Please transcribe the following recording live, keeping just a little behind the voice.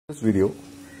In this video,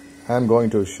 I am going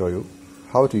to show you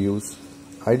how to use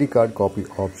ID card copy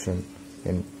option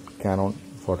in Canon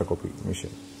photocopy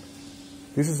machine.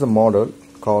 This is the model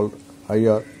called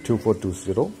IR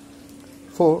 2420.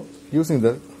 For using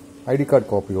the ID card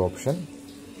copy option,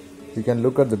 you can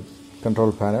look at the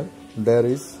control panel. There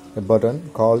is a button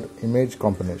called image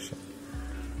combination.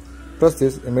 Press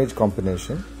this image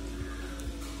combination.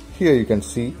 Here you can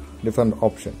see different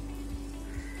options.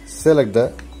 Select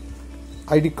the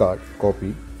ID card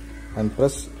copy and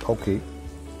press OK.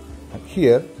 And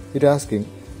here it is asking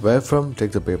where from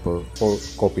take the paper for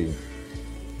copying.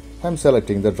 I am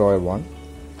selecting the drawer one.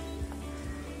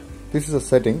 This is the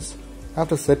settings.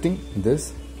 After setting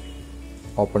this,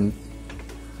 open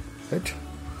it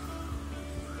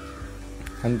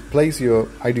and place your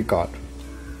ID card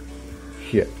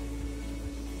here.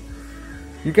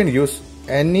 You can use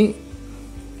any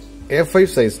A5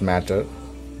 size matter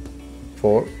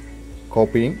for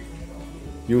copying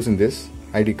using this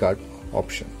ID card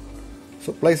option.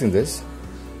 So placing this,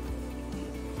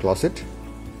 close it,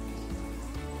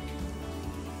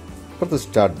 press the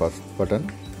start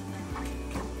button.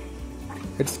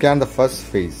 It scans the first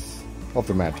phase of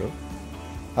the matter.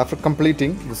 After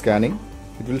completing the scanning,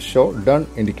 it will show done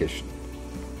indication.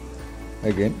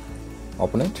 Again,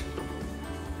 open it.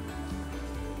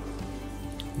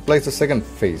 Place the second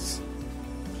phase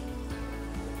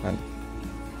and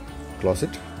close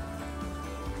it.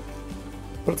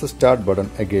 Press the start button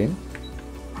again.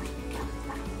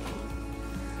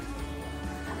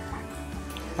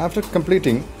 After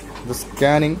completing the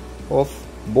scanning of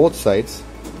both sides,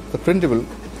 the print will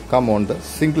come on the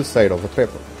single side of the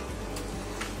paper.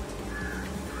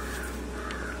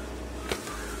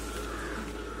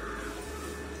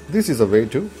 This is a way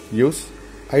to use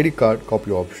ID card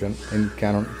copy option in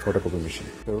Canon photocopy machine.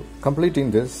 So completing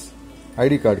this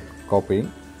ID card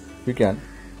copying, we can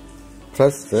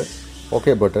press the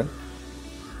OK button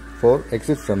for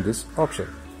exit from this option.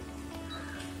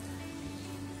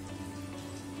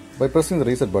 By pressing the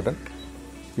reset button,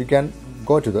 we can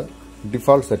go to the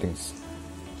default settings.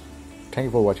 Thank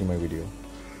you for watching my video.